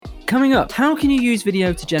Coming up, how can you use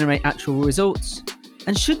video to generate actual results?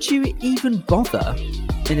 And should you even bother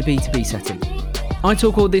in a B2B setting? I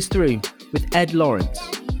talk all this through with Ed Lawrence.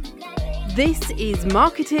 This is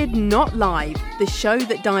Marketed Not Live, the show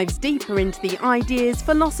that dives deeper into the ideas,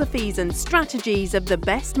 philosophies and strategies of the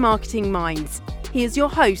best marketing minds. Here's your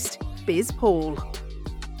host, Biz Paul.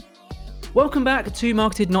 Welcome back to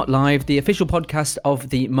Marketed Not Live, the official podcast of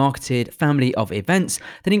the Marketed family of events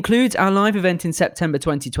that includes our live event in September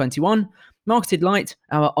 2021, Marketed Lite,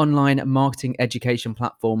 our online marketing education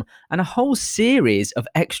platform, and a whole series of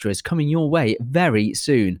extras coming your way very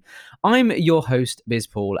soon. I'm your host, Biz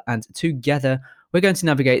Paul, and together we're going to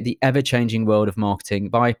navigate the ever-changing world of marketing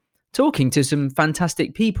by talking to some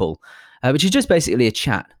fantastic people, which is just basically a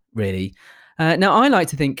chat, really. Now, I like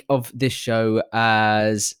to think of this show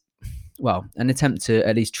as an attempt to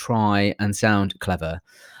at least try and sound clever.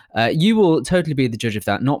 You will totally be the judge of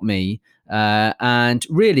that, not me. And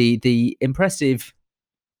really, the impressive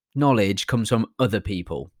knowledge comes from other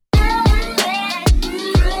people.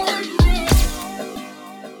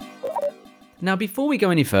 Now, before we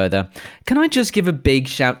go any further, can I just give a big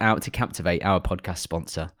shout out to Captivate, our podcast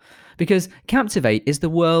sponsor? Because Captivate is the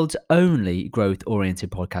world's only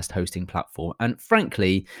growth-oriented podcast hosting platform. And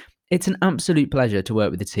frankly, it's an absolute pleasure to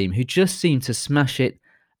work with the team who just seem to smash it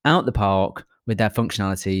out the park with their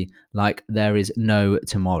functionality like there is no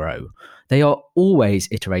tomorrow. They are always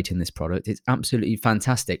iterating this product. It's absolutely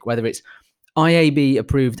fantastic. Whether it's IAB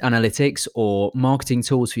approved analytics or marketing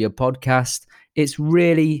tools for your podcast, it's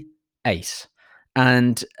really ace.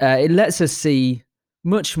 And it lets us see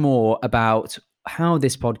much more about how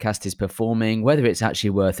this podcast is performing, whether it's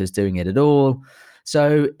actually worth us doing it at all.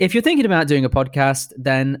 So if you're thinking about doing a podcast,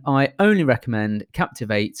 then I only recommend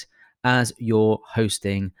Captivate as your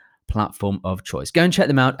hosting platform of choice. Go and check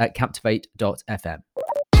them out at captivate.fm.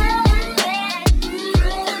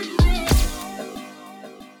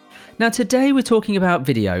 Now, today we're talking about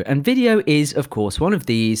video, and video is, of course, one of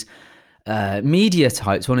these media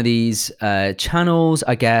types, one of these channels,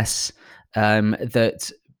 I guess,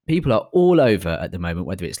 that people are all over at the moment,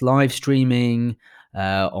 whether it's live streaming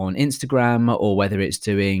on Instagram, or whether it's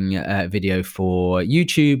doing video for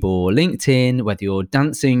YouTube or LinkedIn, whether you're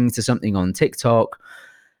dancing to something on TikTok.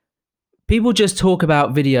 People just talk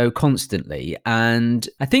about video constantly. And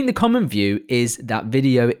I think the common view is that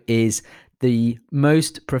video is the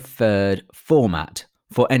most preferred format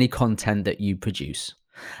for any content that you produce.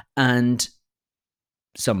 And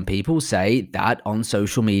some people say that on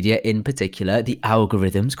social media in particular, the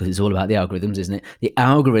algorithms, because it's all about the algorithms, isn't it? The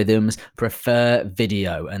algorithms prefer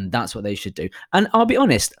video, and that's what they should do. And I'll be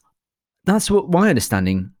honest, that's what my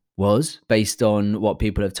understanding was based on what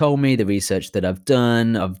people have told me, the research that I've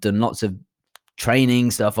done. I've done lots of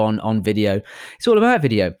training stuff on video. It's all about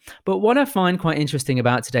video. But what I find quite interesting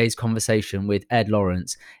about today's conversation with Ed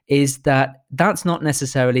Lawrence is that that's not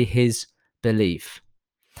necessarily his belief.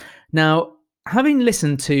 Now, having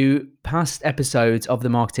listened to past episodes of the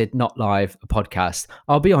Marketed Not Live podcast,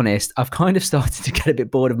 I'll be honest, I've kind of started to get a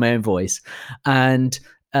bit bored of my own voice. And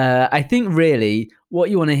I think really what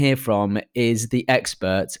you want to hear from is the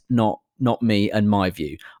expert, not me and my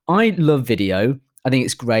view. I love video. I think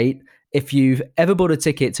it's great. If you've ever bought a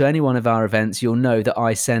ticket to any one of our events, you'll know that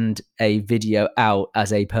I send a video out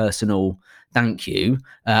as a personal thank you,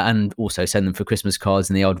 and also send them for Christmas cards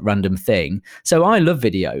and the odd random thing. So I love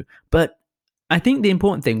video, but I think the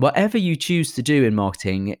important thing, whatever you choose to do in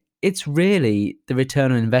marketing, it's really the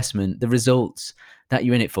return on investment, the results that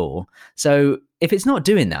you're in it for. So if it's not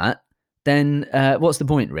doing that, then what's the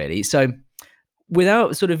point really? So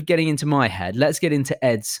without sort of getting into my head, let's get into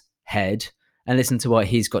Ed's head and listen to what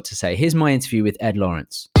he's got to say. Here's my interview with Ed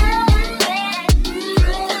Lawrence.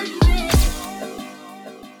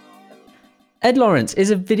 Ed Lawrence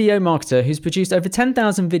is a video marketer who's produced over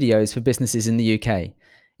 10,000 videos for businesses in the UK.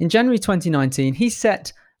 In January 2019, he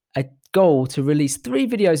set a goal to release 3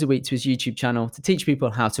 videos a week to his YouTube channel to teach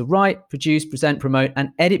people how to write, produce, present, promote, and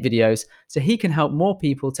edit videos so he can help more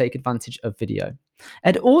people take advantage of video.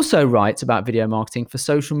 Ed also writes about video marketing for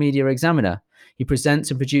Social Media Examiner. He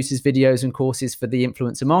presents and produces videos and courses for the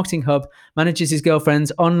Influencer Marketing Hub, manages his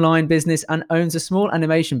girlfriend's online business, and owns a small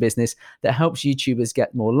animation business that helps YouTubers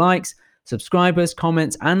get more likes, subscribers,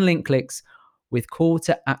 comments, and link clicks with call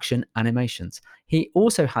to action animations. He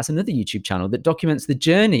also has another YouTube channel that documents the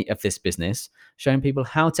journey of this business, showing people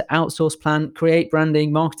how to outsource, plan, create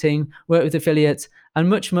branding, marketing, work with affiliates, and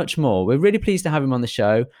much, much more. We're really pleased to have him on the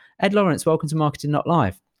show. Ed Lawrence, welcome to Marketed Not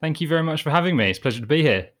Live. Thank you very much for having me. It's a pleasure to be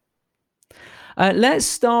here. Let's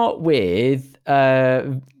start with,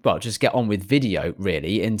 just get on with video,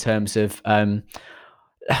 really, in terms of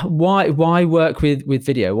Why work with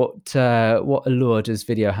video? What allure does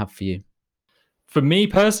video have for you? For me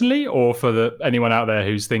personally, or for anyone out there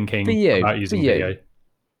who's For thinking you, about for using you, video?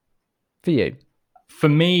 for you. For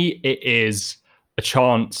me, it is a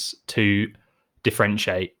chance to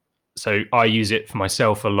differentiate. So I use it for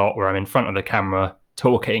myself a lot where I'm in front of the camera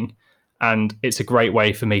talking, and it's a great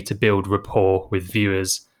way for me to build rapport with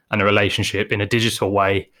viewers and a relationship in a digital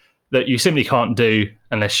way that you simply can't do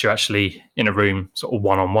unless you're actually in a room sort of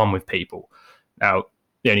one-on-one with people. Now,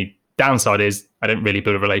 the only downside is I don't really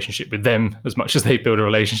build a relationship with them as much as they build a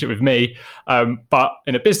relationship with me. But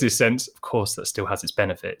in a business sense, of course, that still has its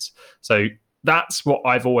benefits. So that's what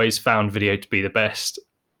I've always found video to be the best.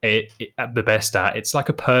 It's like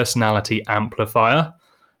a personality amplifier,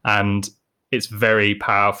 and it's very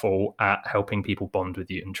powerful at helping people bond with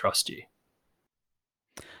you and trust you.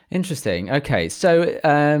 Interesting. Okay,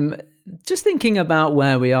 so just thinking about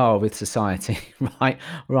where we are with society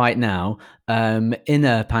right now, in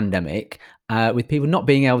a pandemic, with people not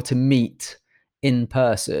being able to meet in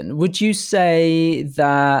person, would you say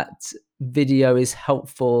that video is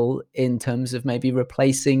helpful in terms of maybe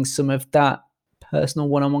replacing some of that personal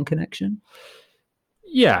one-on-one connection?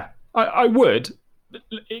 Yeah, I would.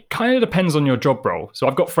 It kind of depends on your job role. So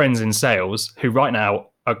I've got friends in sales who right now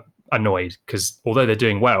are annoyed because although they're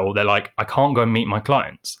doing well, they're like, I can't go and meet my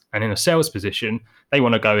clients. And in a sales position, they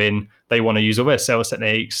want to go in, they want to use all their sales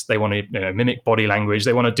techniques, they want to mimic body language,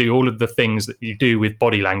 they want to do all of the things that you do with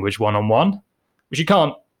body language one-on-one, which you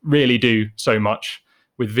can't really do so much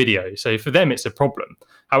with video. So for them, it's a problem.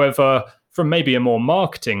 However, from maybe a more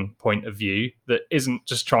marketing point of view that isn't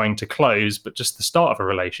just trying to close, but just the start of a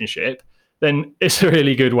relationship, then it's a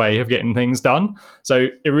really good way of getting things done. So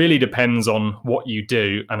it really depends on what you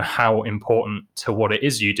do and how important to what it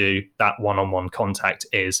is you do that one-on-one contact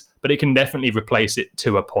is. But it can definitely replace it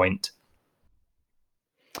to a point.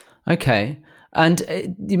 Okay.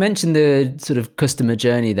 And you mentioned the sort of customer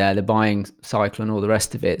journey there, the buying cycle and all the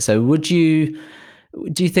rest of it. So do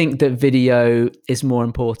you think that video is more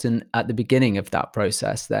important at the beginning of that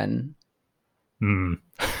process then?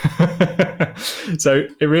 So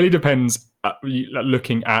it really depends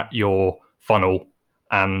looking at your funnel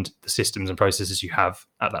and the systems and processes you have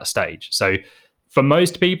at that stage. So for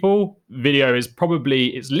most people, video is probably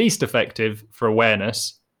its least effective for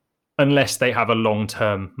awareness unless they have a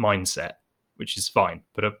long-term mindset, which is fine.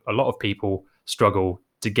 But a lot of people struggle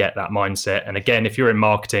to get that mindset. And again, if you're in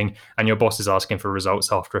marketing and your boss is asking for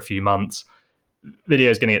results after a few months, video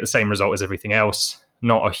is going to get the same result as everything else.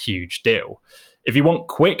 Not a huge deal. If you want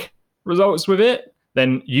quick results with it,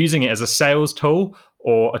 then using it as a sales tool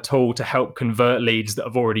or a tool to help convert leads that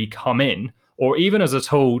have already come in, or even as a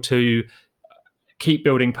tool to keep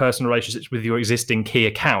building personal relationships with your existing key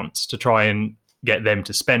accounts to try and get them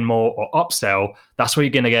to spend more or upsell, that's where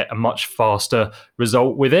you're going to get a much faster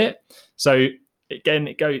result with it. So again,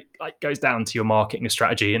 it goes down to your marketing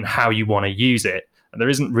strategy and how you want to use it. And there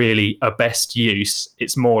isn't really a best use.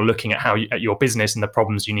 It's more looking at at your business and the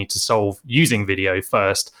problems you need to solve using video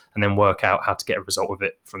first, and then work out how to get a result with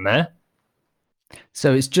it from there.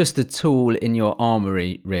 So it's just a tool in your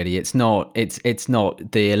armory, really. It's not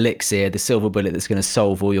the elixir, the silver bullet that's going to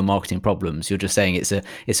solve all your marketing problems. You're just saying it's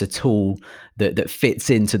a tool that fits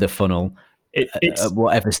into the funnel at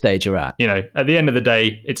whatever stage you're at. At the end of the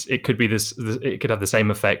day, it could be this. It could have the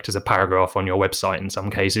same effect as a paragraph on your website in some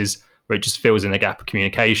cases, where it just fills in a gap of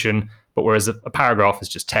communication. But whereas a paragraph is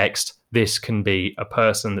just text, this can be a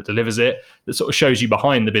person that delivers it, that sort of shows you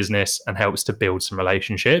behind the business and helps to build some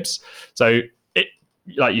relationships. So it,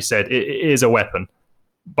 like you said, it is a weapon,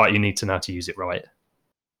 but you need to know how to use it right.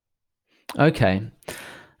 Okay.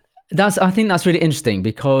 I think that's really interesting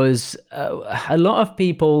because a lot of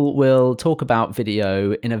people will talk about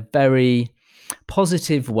video in a very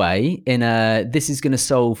positive way, this is going to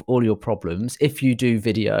solve all your problems. If you do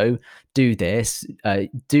video, do this,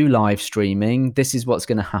 do live streaming, this is what's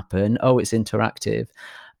going to happen. Oh, it's interactive.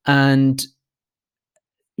 And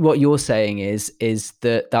what you're saying is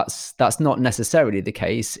that that's not necessarily the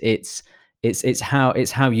case. It's how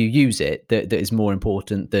you use it that is more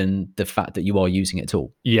important than the fact that you are using it at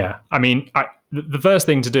all. Yeah. I mean, the first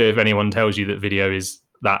thing to do if anyone tells you that video is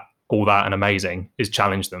all that and amazing is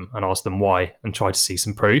challenge them and ask them why and try to see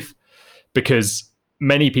some proof, because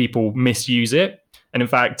many people misuse it. And in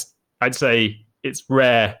fact, I'd say it's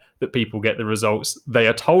rare that people get the results they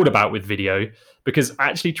are told about with video, because I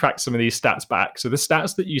actually track some of these stats back. So the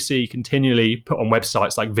stats that you see continually put on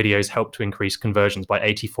websites like videos help to increase conversions by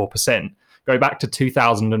 84% go back to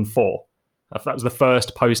 2004. That was the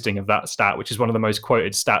first posting of that stat, which is one of the most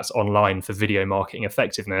quoted stats online for video marketing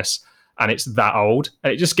effectiveness. And it's that old,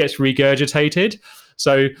 and it just gets regurgitated.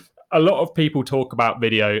 So a lot of people talk about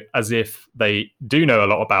video as if they do know a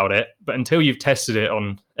lot about it, but until you've tested it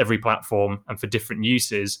on every platform and for different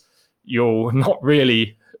uses, you're not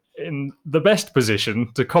really in the best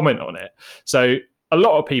position to comment on it. So a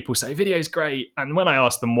lot of people say video is great, and when I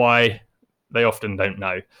ask them why, they often don't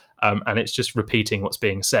know. And it's just repeating what's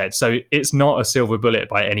being said. So it's not a silver bullet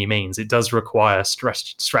by any means. It does require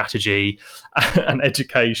strategy and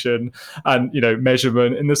education and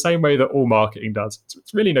measurement in the same way that all marketing does.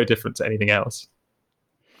 It's really no different to anything else.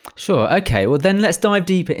 Sure. Okay. Well, then let's dive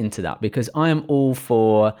deeper into that, because I am all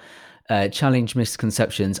for challenge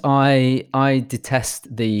misconceptions. I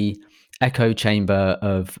detest the echo chamber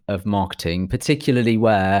of marketing, particularly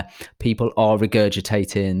where people are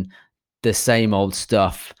regurgitating the same old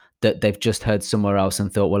stuff that they've just heard somewhere else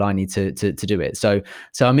and thought, well, I need to do it. So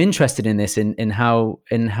I'm interested in this, in how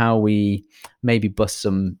we maybe bust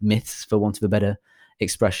some myths, for want of a better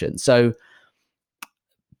expression. So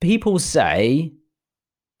people say,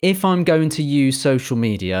 if I'm going to use social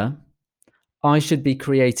media, I should be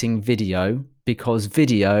creating video because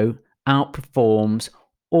video outperforms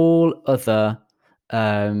all other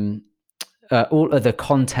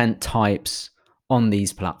content types on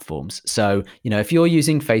these platforms. So, if you're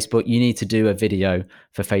using Facebook, you need to do a video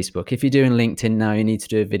for Facebook. If you're doing LinkedIn now, you need to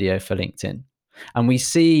do a video for LinkedIn. And we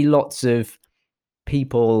see lots of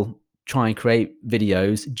people try and create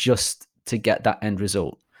videos just to get that end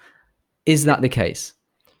result. Is that the case?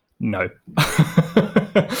 No.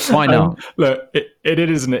 Why not? Look, it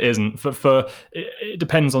is and it isn't. It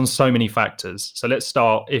depends on so many factors. So let's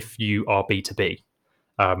start if you are B2B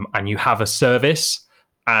and you have a service,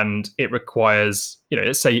 and it requires,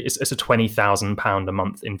 let's say it's a £20,000 a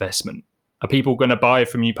month investment. Are people going to buy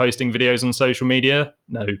from you posting videos on social media?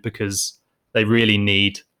 No, because they really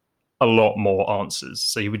need a lot more answers.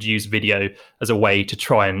 So you would use video as a way to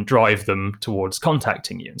try and drive them towards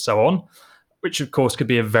contacting you and so on, which of course could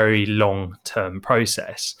be a very long-term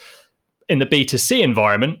process. In the B2C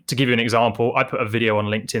environment, to give you an example, I put a video on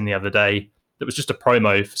LinkedIn the other day that was just a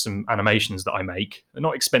promo for some animations that I make. They're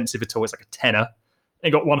not expensive at all. It's like a tenner. It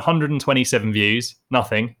got 127 views,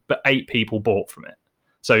 nothing, but 8 people bought from it.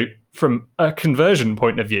 So from a conversion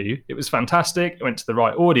point of view, it was fantastic. It went to the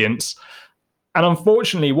right audience. And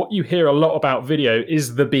unfortunately, what you hear a lot about video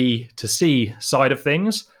is the B2C side of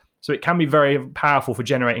things. So it can be very powerful for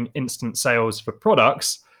generating instant sales for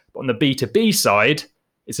products. But on the B2B side,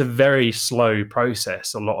 it's a very slow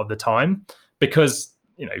process a lot of the time, because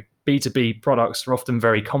B2B products are often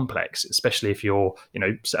very complex, especially if you're,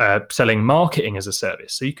 selling marketing as a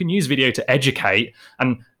service. So you can use video to educate.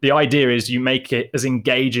 And the idea is you make it as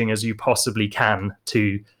engaging as you possibly can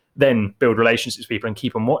to then build relationships with people and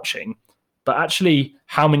keep them watching. But actually,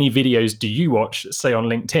 how many videos do you watch, say on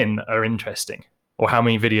LinkedIn, are interesting? Or how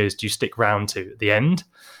many videos do you stick around to at the end?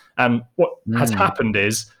 And what has happened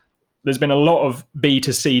is there's been a lot of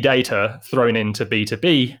B2C data thrown into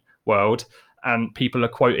B2B world, and people are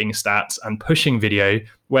quoting stats and pushing video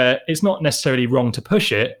where it's not necessarily wrong to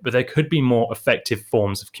push it, but there could be more effective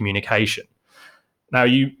forms of communication. Now,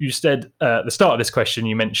 you said at the start of this question,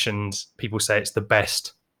 you mentioned people say it's the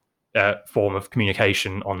best form of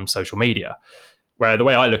communication on social media, where the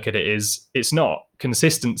way I look at it is it's not.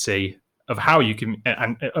 Consistency of how you can,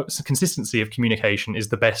 and consistency of communication is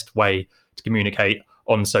the best way to communicate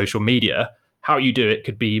on social media. How you do it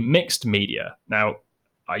could be mixed media. Now,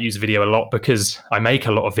 I use video a lot because I make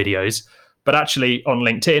a lot of videos, but actually on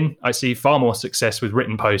LinkedIn, I see far more success with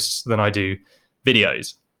written posts than I do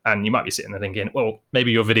videos. And you might be sitting there thinking, well,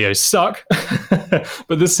 maybe your videos suck,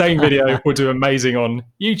 but the same video will do amazing on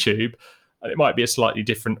YouTube. It might be a slightly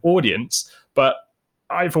different audience, but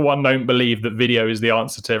I, for one, don't believe that video is the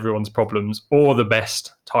answer to everyone's problems or the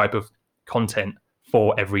best type of content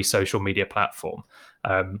for every social media platform,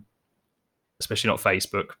 especially not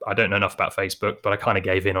Facebook. I don't know enough about Facebook, but I kind of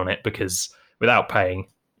gave in on it because without paying,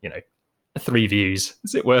 3 views,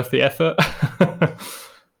 is it worth the effort?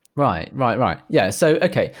 Right. Yeah. So,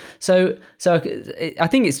 okay. So I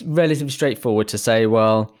think it's relatively straightforward to say,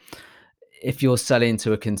 well, if you're selling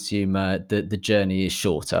to a consumer, the journey is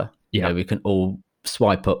shorter. We can all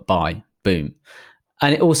swipe up, buy, boom.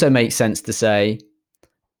 And it also makes sense to say,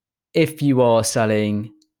 if you are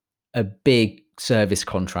selling a big service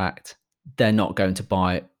contract, they're not going to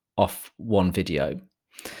buy off one video.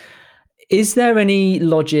 Is there any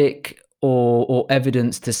logic or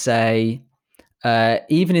evidence to say,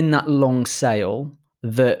 even in that long sale,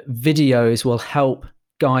 that videos will help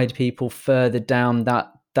guide people further down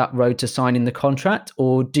that road to signing the contract?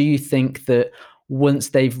 Or do you think that once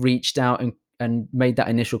they've reached out and made that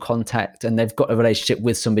initial contact, and they've got a relationship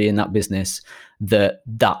with somebody in that business, that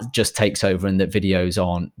just takes over and that videos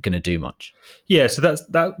aren't going to do much. Yeah, so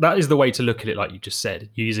that is the way to look at it, like you just said,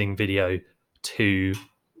 using video to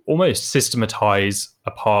almost systematize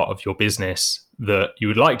a part of your business that you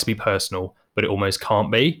would like to be personal, but it almost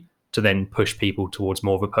can't be, to then push people towards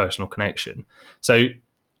more of a personal connection. So,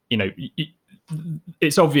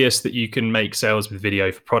 it's obvious that you can make sales with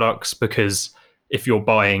video for products, because if you're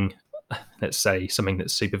buying, let's say, something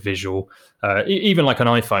that's super visual, even like an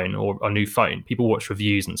iPhone or a new phone, people watch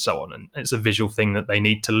reviews and so on, and it's a visual thing that they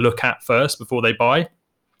need to look at first before they buy.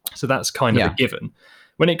 So that's kind of a given.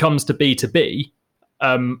 When it comes to B2B,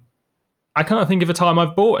 I can't think of a time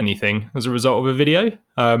I've bought anything as a result of a video.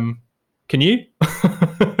 Can you?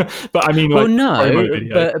 But I mean, well,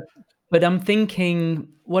 no, but I'm thinking,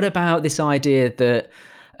 what about this idea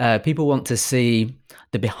that people want to see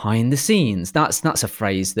the behind the scenes? That's a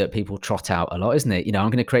phrase that people trot out a lot, isn't it? I'm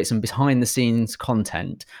going to create some behind the scenes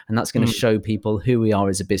content, and that's going to show people who we are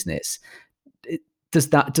as a business. Does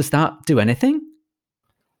that do anything?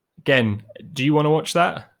 Again, do you want to watch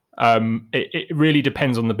that? It really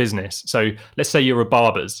depends on the business. So let's say you're a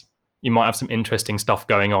barber's. You might have some interesting stuff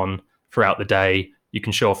going on throughout the day. You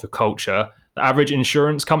can show off your culture. The average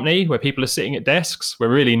insurance company, where people are sitting at desks, where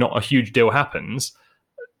really not a huge deal happens,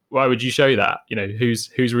 why would you show that?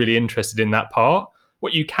 Who's really interested in that part?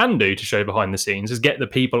 What you can do to show behind the scenes is get the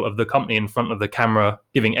people of the company in front of the camera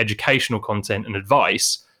giving educational content and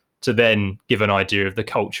advice, to then give an idea of the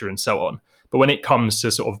culture and so on. But when it comes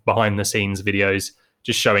to sort of behind the scenes videos,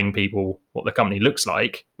 just showing people what the company looks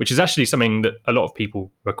like, which is actually something that a lot of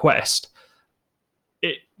people request,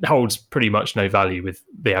 it holds pretty much no value with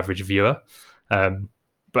the average viewer.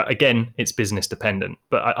 But again, it's business dependent.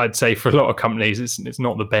 But I'd say for a lot of companies, it's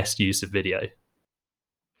not the best use of video.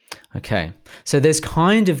 Okay. So there's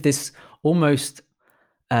kind of this almost,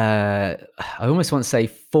 I almost want to say,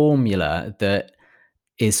 formula that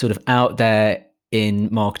is sort of out there in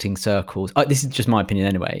marketing circles. This is just my opinion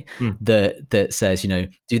anyway, that says,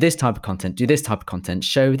 do this type of content,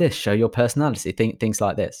 show this, show your personality, things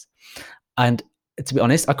like this. And to be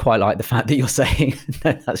honest, I quite like the fact that you're saying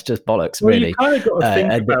that's just bollocks, really. You kind of got to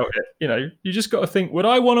think about it. You just got to think, would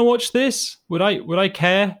I want to watch this? Would I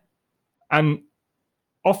care? And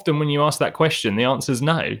often when you ask that question, the answer is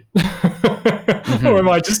no. Or am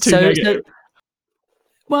I just too negative?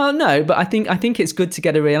 Well, no, but I think it's good to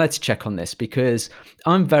get a reality check on this, because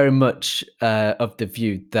I'm very much of the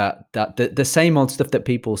view that the same old stuff that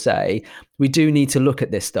people say, we do need to look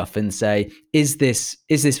at this stuff and say, is this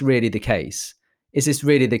really the case? Is this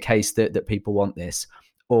really the case that people want this,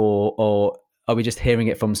 or are we just hearing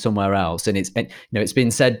it from somewhere else? And it's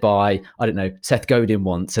been said by, I don't know, Seth Godin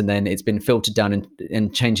once, and then it's been filtered down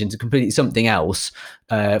and changed into completely something else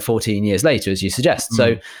 14 years later, as you suggest.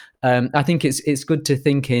 So I think it's good to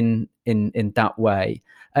think in that way.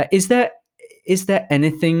 Is there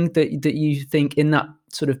anything that you think in that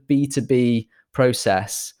sort of B2B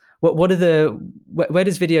process? Where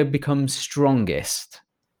does video become strongest?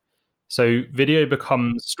 So video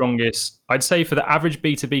becomes strongest, I'd say, for the average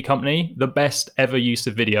B2B company. The best ever use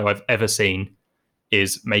of video I've ever seen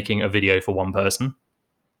is making a video for one person,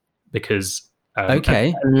 because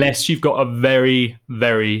unless you've got a very,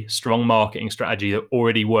 very strong marketing strategy that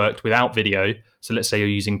already worked without video. So let's say you're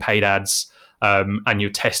using paid ads and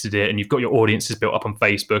you've tested it and you've got your audiences built up on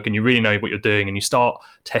Facebook and you really know what you're doing, and you start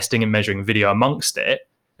testing and measuring video amongst it.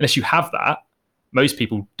 Unless you have that, most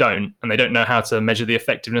people don't, and they don't know how to measure the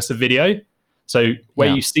effectiveness of video. So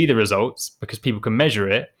where you see the results, because people can measure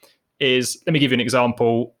it, is, let me give you an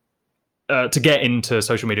example. To get into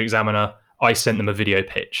Social Media Examiner, I sent them a video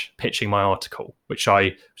pitching my article, which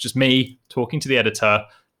was just me talking to the editor.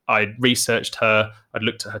 I'd researched her, I'd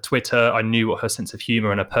looked at her Twitter, I knew what her sense of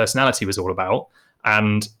humor and her personality was all about.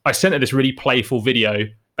 And I sent her this really playful video,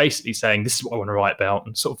 basically saying, this is what I want to write about,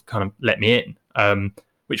 and sort of kind of let me in.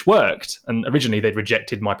 Which worked. And originally they'd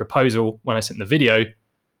rejected my proposal. When I sent the video,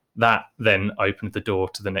 that then opened the door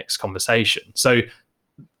to the next conversation. So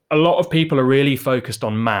a lot of people are really focused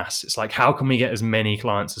on mass. It's like, how can we get as many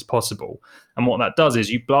clients as possible? And what that does is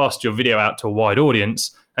you blast your video out to a wide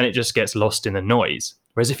audience and it just gets lost in the noise.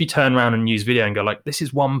 Whereas if you turn around and use video and go like, this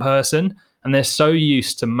is one person, and they're so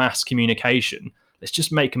used to mass communication, let's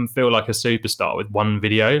just make them feel like a superstar with one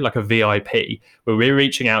video, like a VIP, where we're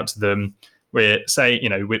reaching out to them. We're saying,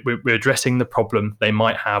 we're addressing the problem they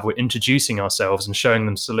might have. We're introducing ourselves and showing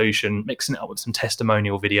them solution, mixing it up with some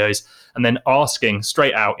testimonial videos, and then asking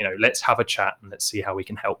straight out, let's have a chat and let's see how we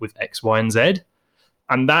can help with X, Y, and Z.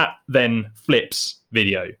 And that then flips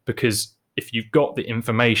video, because if you've got the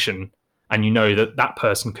information and you know that that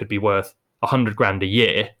person could be worth 100 grand a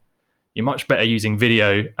year, you're much better using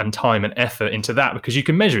video and time and effort into that, because you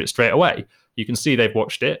can measure it straight away. You can see they've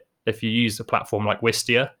watched it. If you use a platform like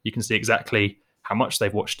Wistia, you can see exactly how much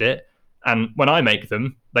they've watched it. And when I make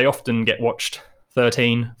them, they often get watched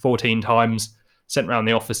 13, 14 times, sent around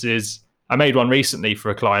the offices. I made one recently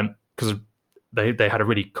for a client because they had a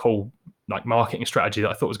really cool like marketing strategy that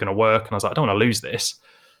I thought was going to work. And I was like, I don't want to lose this.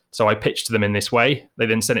 So I pitched to them in this way. They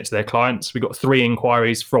then sent it to their clients. We got 3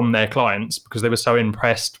 inquiries from their clients because they were so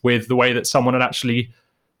impressed with the way that someone had actually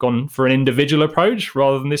gone for an individual approach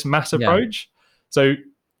rather than this mass approach. So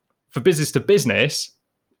for business to business,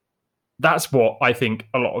 that's what I think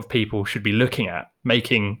a lot of people should be looking at,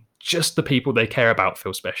 making just the people they care about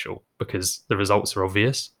feel special, because the results are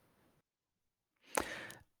obvious.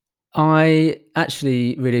 I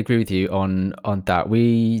actually really agree with you on that.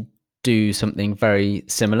 We do something very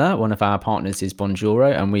similar. One of our partners is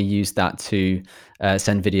Bonjoro, and we use that to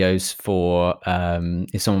send videos for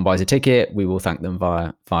if someone buys a ticket, we will thank them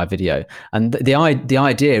via video. And the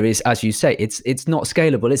idea is, as you say, it's not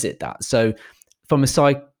scalable, is it? That so from a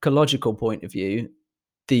psychological point of view,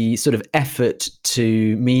 the sort of effort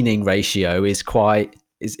to meaning ratio is quite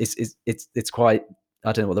it's quite,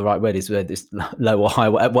 I don't know what the right word is, whether it's low or high,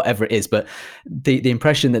 whatever it is, but the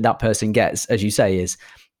impression that person gets, as you say, is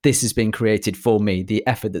this has been created for me. The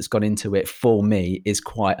effort that's gone into it for me is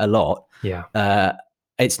quite a lot. Yeah.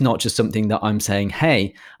 It's not just something that I'm saying,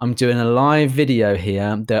 hey, I'm doing a live video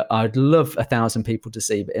here that I'd love 1,000 people to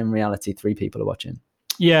see, but in reality, 3 people are watching.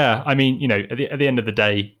 Yeah, I mean, at the end of the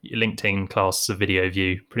day, LinkedIn class a video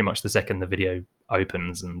view pretty much the second the video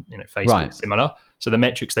opens, and Facebook similar. So the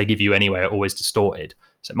metrics they give you anyway are always distorted.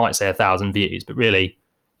 So it might say 1,000 views, but really,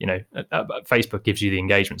 Facebook gives you the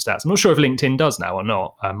engagement stats. I'm not sure if LinkedIn does now or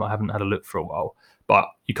not. I haven't had a look for a while, but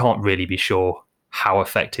you can't really be sure how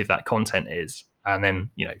effective that content is. And then,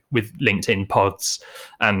 with LinkedIn pods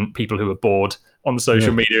and people who are bored on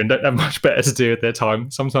social media and don't have much better to do with their time,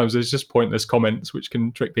 sometimes there's just pointless comments which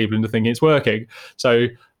can trick people into thinking it's working. So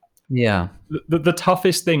the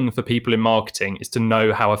toughest thing for people in marketing is to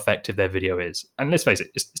know how effective their video is. And let's face it,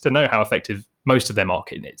 it's to know how effective most of their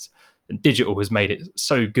marketing is. And digital has made it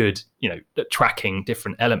so good, at tracking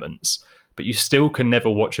different elements. But you still can never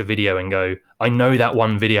watch a video and go, I know that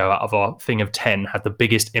one video out of our thing of 10 had the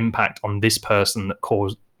biggest impact on this person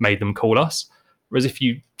that made them call us. Whereas if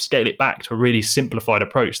you scale it back to a really simplified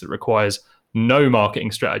approach that requires no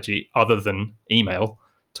marketing strategy other than email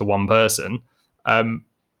to one person,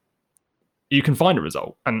 you can find a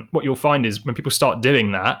result. And what you'll find is when people start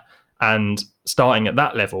doing that and starting at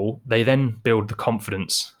that level, they then build the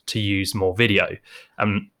confidence to use more video.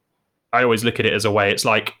 I always look at it as a way, it's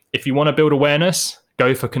like, if you want to build awareness,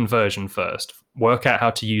 go for conversion first. Work out how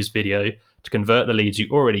to use video to convert the leads you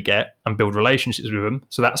already get and build relationships with them.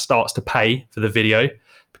 So that starts to pay for the video,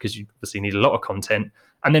 because you obviously need a lot of content,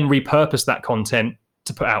 and then repurpose that content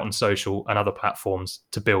to put out on social and other platforms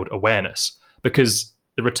to build awareness, because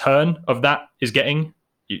the return of that is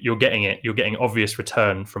you're getting obvious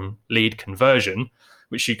return from lead conversion,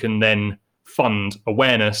 which you can then fund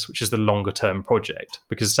awareness, which is the longer term project.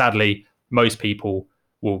 Because sadly, most people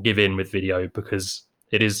will give in with video because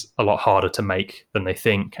it is a lot harder to make than they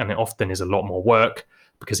think, and it often is a lot more work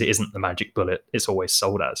because it isn't the magic bullet it's always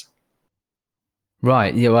sold as.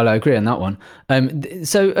 Right. Yeah. Well, I agree on that one.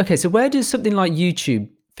 So where does something like YouTube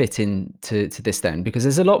fit into this then? Because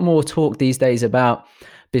there's a lot more talk these days about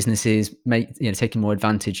businesses taking more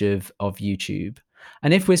advantage of YouTube.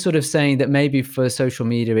 And if we're sort of saying that maybe for social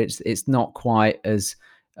media, it's not quite as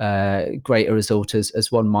great a result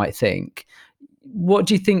as one might think. What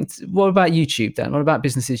do you think? What about YouTube then? What about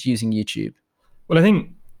businesses using YouTube? Well, I think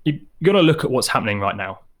you've got to look at what's happening right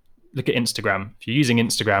now. Look at Instagram. If you're using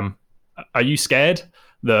Instagram, are you scared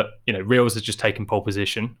that Reels has just taken pole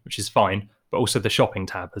position, which is fine, but also the shopping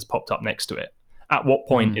tab has popped up next to it? At what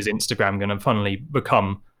point is Instagram going to finally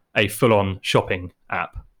become a full-on shopping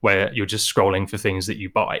app where you're just scrolling for things that you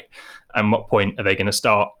buy? And what point are they going to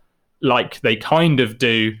start, like they kind of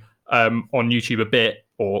do on YouTube a bit,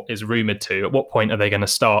 or is rumored to, at what point are they going to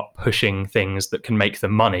start pushing things that can make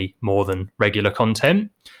them money more than regular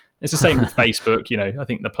content? It's the same with Facebook. I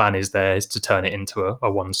think the plan is to turn it into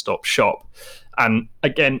a one-stop shop. And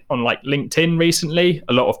again, on like LinkedIn recently,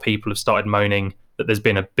 a lot of people have started moaning that there's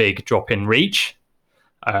been a big drop in reach.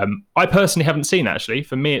 I personally haven't seen that, actually.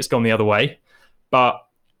 For me, it's gone the other way. But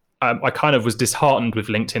I kind of was disheartened with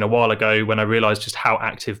LinkedIn a while ago when I realized just how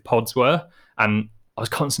active pods were. And I was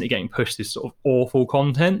constantly getting pushed this sort of awful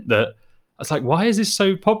content that I was like, why is this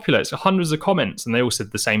so popular? It's hundreds of comments and they all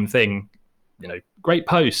said the same thing, great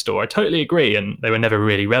post, or I totally agree. And they were never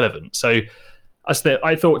really relevant. So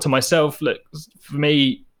I thought to myself, look, for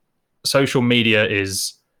me, social media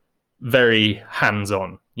is very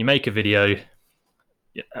hands-on. You make a video,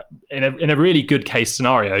 in a really good case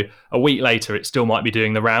scenario, a week later, it still might be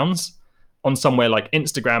doing the rounds. On somewhere like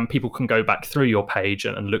Instagram, people can go back through your page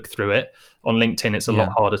and look through it. On LinkedIn, it's a lot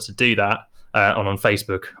harder to do that. And on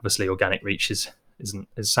Facebook, obviously, organic reach is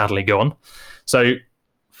sadly gone. So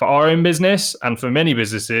for our own business and for many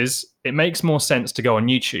businesses, it makes more sense to go on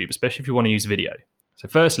YouTube, especially if you want to use video. So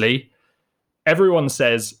firstly, everyone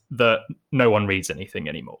says that no one reads anything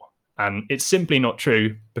anymore. And it's simply not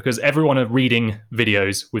true, because everyone are reading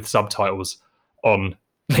videos with subtitles on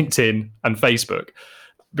LinkedIn and Facebook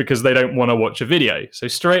because they don't want to watch a video. So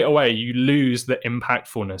straight away, you lose the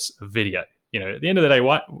impactfulness of video. At the end of the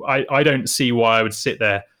day, I don't see why I would sit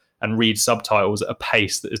there and read subtitles at a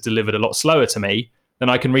pace that is delivered a lot slower to me than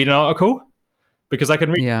I can read an article, because I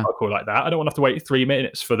can read an article like that. I don't want to have to wait 3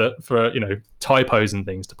 minutes for typos and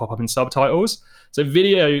things to pop up in subtitles. So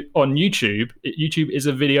video on YouTube is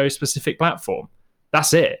a video specific platform.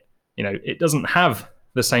 That's it. It doesn't have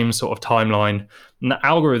the same sort of timeline, and the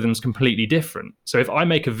algorithm's completely different. So if I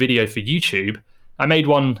make a video for YouTube, I made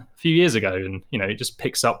one a few years ago, and it just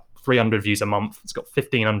picks up 300 views a month. It's got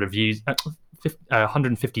 1,500 views,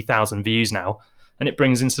 150,000 views now, and it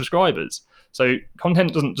brings in subscribers. So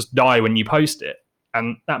content doesn't just die when you post it.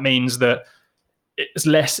 And that means that it's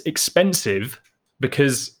less expensive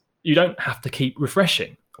because you don't have to keep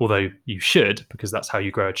refreshing, although you should, because that's how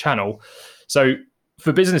you grow a channel. So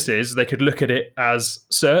for businesses, they could look at it as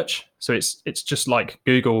search. So it's just like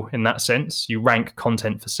Google in that sense. You rank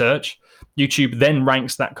content for search. YouTube then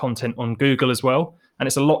ranks that content on Google as well. And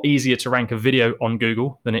it's a lot easier to rank a video on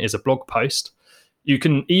Google than it is a blog post. You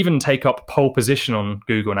can even take up pole position on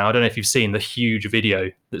Google now. I don't know if you've seen the huge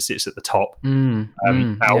video that sits at the top.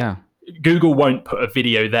 Google won't put a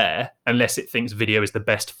video there unless it thinks video is the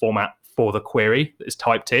best format for the query that is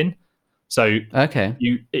typed in. So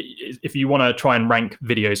if you want to try and rank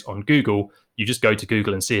videos on Google, you just go to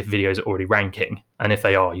Google and see if videos are already ranking. And if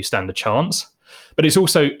they are, you stand a chance. But it's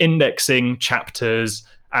also indexing chapters,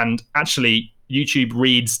 and actually YouTube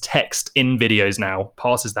reads text in videos now,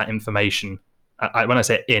 passes that information. When I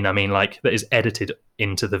say in, I mean like that is edited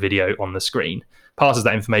into the video on the screen, passes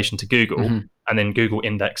that information to Google, and then Google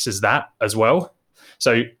indexes that as well.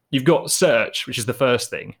 So you've got search, which is the first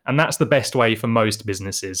thing. And that's the best way for most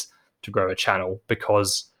businesses to grow a channel,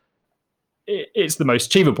 because it's the most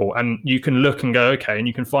achievable. And you can look and go, okay, and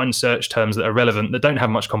you can find search terms that are relevant, that don't have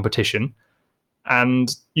much competition,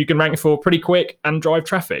 and you can rank for pretty quick and drive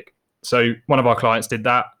traffic. So one of our clients did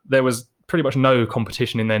that. There was pretty much no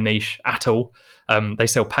competition in their niche at all. They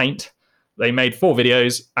sell paint. They made 4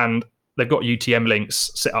 videos, and they've got UTM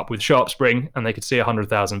links set up with SharpSpring, and they could see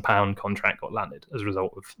 £100,000 contract got landed as a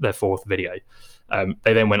result of their 4th video.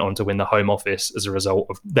 They then went on to win the Home Office as a result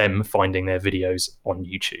of them finding their videos on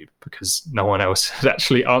YouTube, because no one else had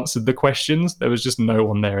actually answered the questions. There was just no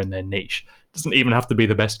one there in their niche. It doesn't even have to be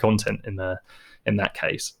the best content in that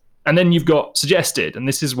case. And then you've got suggested, and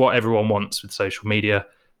this is what everyone wants with social media.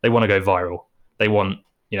 They want to go viral. They want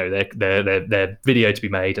their video to be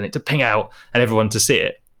made and it to ping out and everyone to see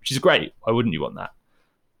it, which is great. Why wouldn't you want that?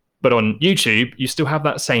 But on YouTube, you still have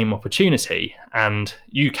that same opportunity, and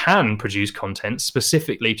you can produce content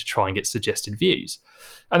specifically to try and get suggested views.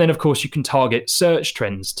 And then, of course, you can target search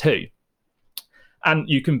trends too. And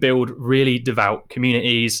you can build really devout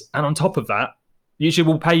communities. And on top of that, YouTube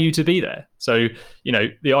will pay you to be there. So,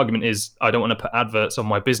 the argument is, I don't want to put adverts on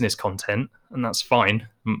my business content, and that's fine.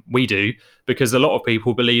 We do, because a lot of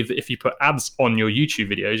people believe that if you put ads on your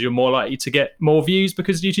YouTube videos, you're more likely to get more views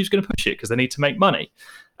because YouTube's going to push it because they need to make money.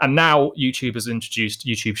 And now YouTube has introduced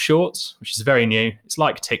YouTube Shorts, which is very new. It's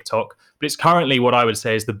like TikTok, but it's currently what I would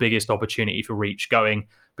say is the biggest opportunity for reach going,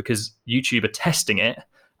 because YouTube are testing it.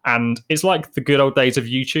 And it's like the good old days of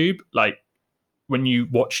YouTube. Like, when you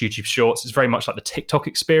watch YouTube Shorts, it's very much like the TikTok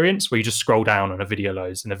experience, where you just scroll down and a video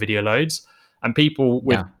loads and a video loads. And people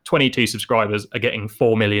with 22 subscribers are getting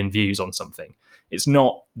 4 million views on something. It's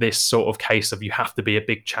not this sort of case of you have to be a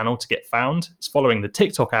big channel to get found. It's following the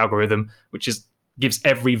TikTok algorithm, which gives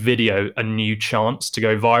every video a new chance to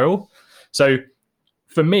go viral. So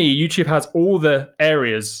for me, YouTube has all the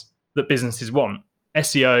areas that businesses want: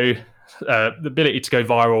 SEO, the ability to go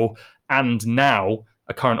viral, and now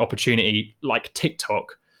a current opportunity like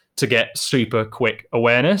TikTok to get super quick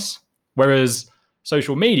awareness. Whereas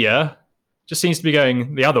social media just seems to be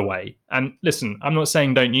going the other way. And listen, I'm not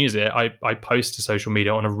saying don't use it. I post to social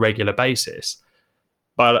media on a regular basis,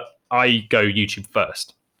 but I go YouTube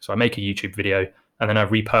first. So I make a YouTube video and then I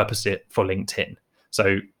repurpose it for LinkedIn.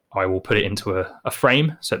 So I will put it into a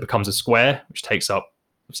frame so it becomes a square, which takes up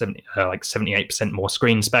 78% more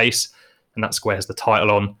screen space. And that square has the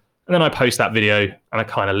title on. And then I post that video and I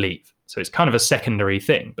kind of leave. So it's kind of a secondary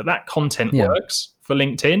thing. But that content works for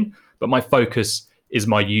LinkedIn. But my focus is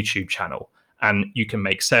my YouTube channel. And you can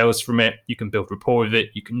make sales from it. You can build rapport with it.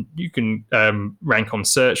 You can rank on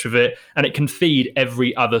search with it. And it can feed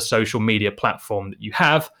every other social media platform that you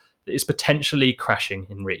have that is potentially crashing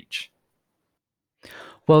in reach.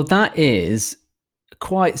 Well, that is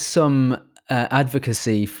quite some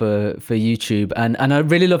advocacy for YouTube. And I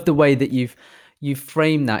really love the way that you've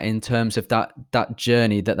framed that in terms of that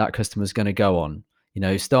journey that customer is going to go on.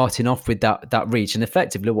 Starting off with that reach, and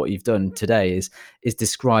effectively what you've done today is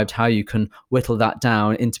described how you can whittle that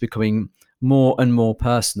down into becoming more and more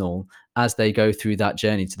personal as they go through that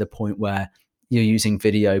journey to the point where you're using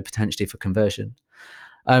video potentially for conversion.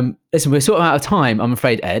 Listen, we're sort of out of time, I'm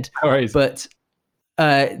afraid, Ed. All right. But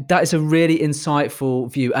that is a really insightful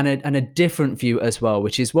view and a different view as well,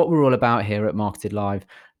 which is what we're all about here at Marketed Live.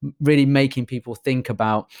 Really making people think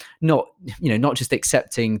about not just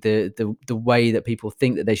accepting the way that people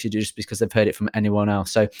think that they should do just because they've heard it from anyone else.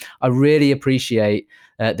 So I really appreciate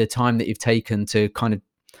the time that you've taken to kind of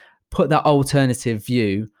put that alternative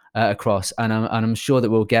view across, and I'm sure that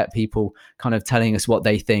we'll get people kind of telling us what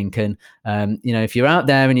they think. And if you're out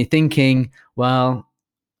there and you're thinking, well,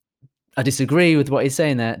 I disagree with what he's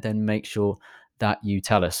saying there, then make sure that you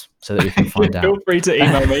tell us so that we can find out. Feel free to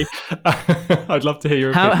email me. I'd love to hear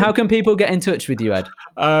your opinion. How can people get in touch with you, Ed?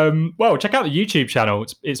 Well, check out the YouTube channel.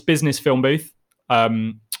 It's Business Film Booth.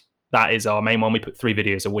 That is our main one. We put 3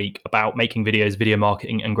 videos a week about making videos, video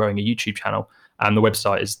marketing, and growing a YouTube channel. And the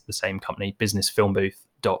website is the same company,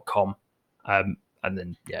 businessfilmbooth.com. And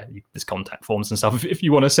then, there's contact forms and stuff if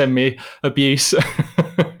you want to send me abuse.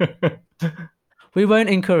 We won't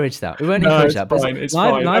encourage that. It's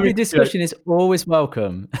fine. Lively discussion is always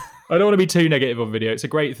welcome. I don't want to be too negative on video. It's a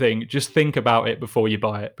great thing. Just think about it before you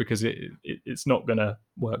buy it, because it's not going to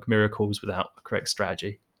work miracles without a correct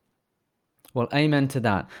strategy. Well, amen to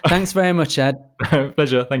that. Thanks very much, Ed.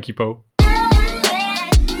 Pleasure. Thank you, Paul.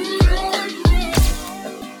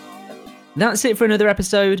 That's it for another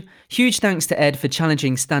episode. Huge thanks to Ed for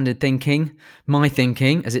challenging standard thinking, my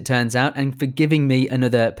thinking, as it turns out, and for giving me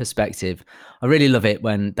another perspective. I really love it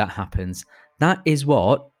when that happens. That is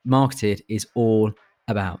what Marketed is all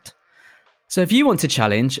about. So if you want to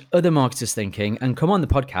challenge other marketers' thinking and come on the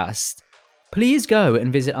podcast, please go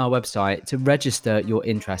and visit our website to register your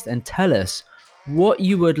interest and tell us what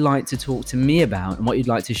you would like to talk to me about and what you'd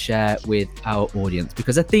like to share with our audience,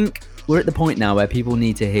 because I think we're at the point now where people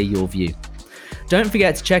need to hear your view. Don't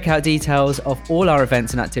forget to check out details of all our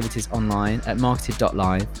events and activities online at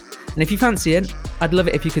marketed.live. And if you fancy it, I'd love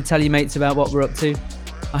it if you could tell your mates about what we're up to.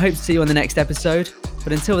 I hope to see you on the next episode.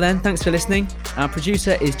 But until then, thanks for listening. Our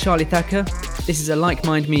producer is Charlie Thacker. This is a Like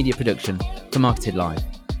Mind Media production for Marketed Live.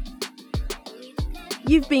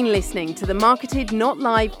 You've been listening to the Marketed Not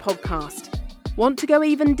Live podcast. Want to go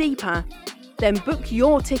even deeper? Then book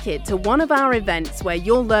your ticket to one of our events where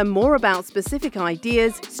you'll learn more about specific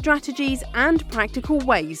ideas, strategies, and practical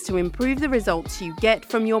ways to improve the results you get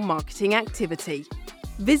from your marketing activity.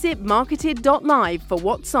 Visit marketed.live for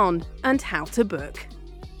what's on and how to book.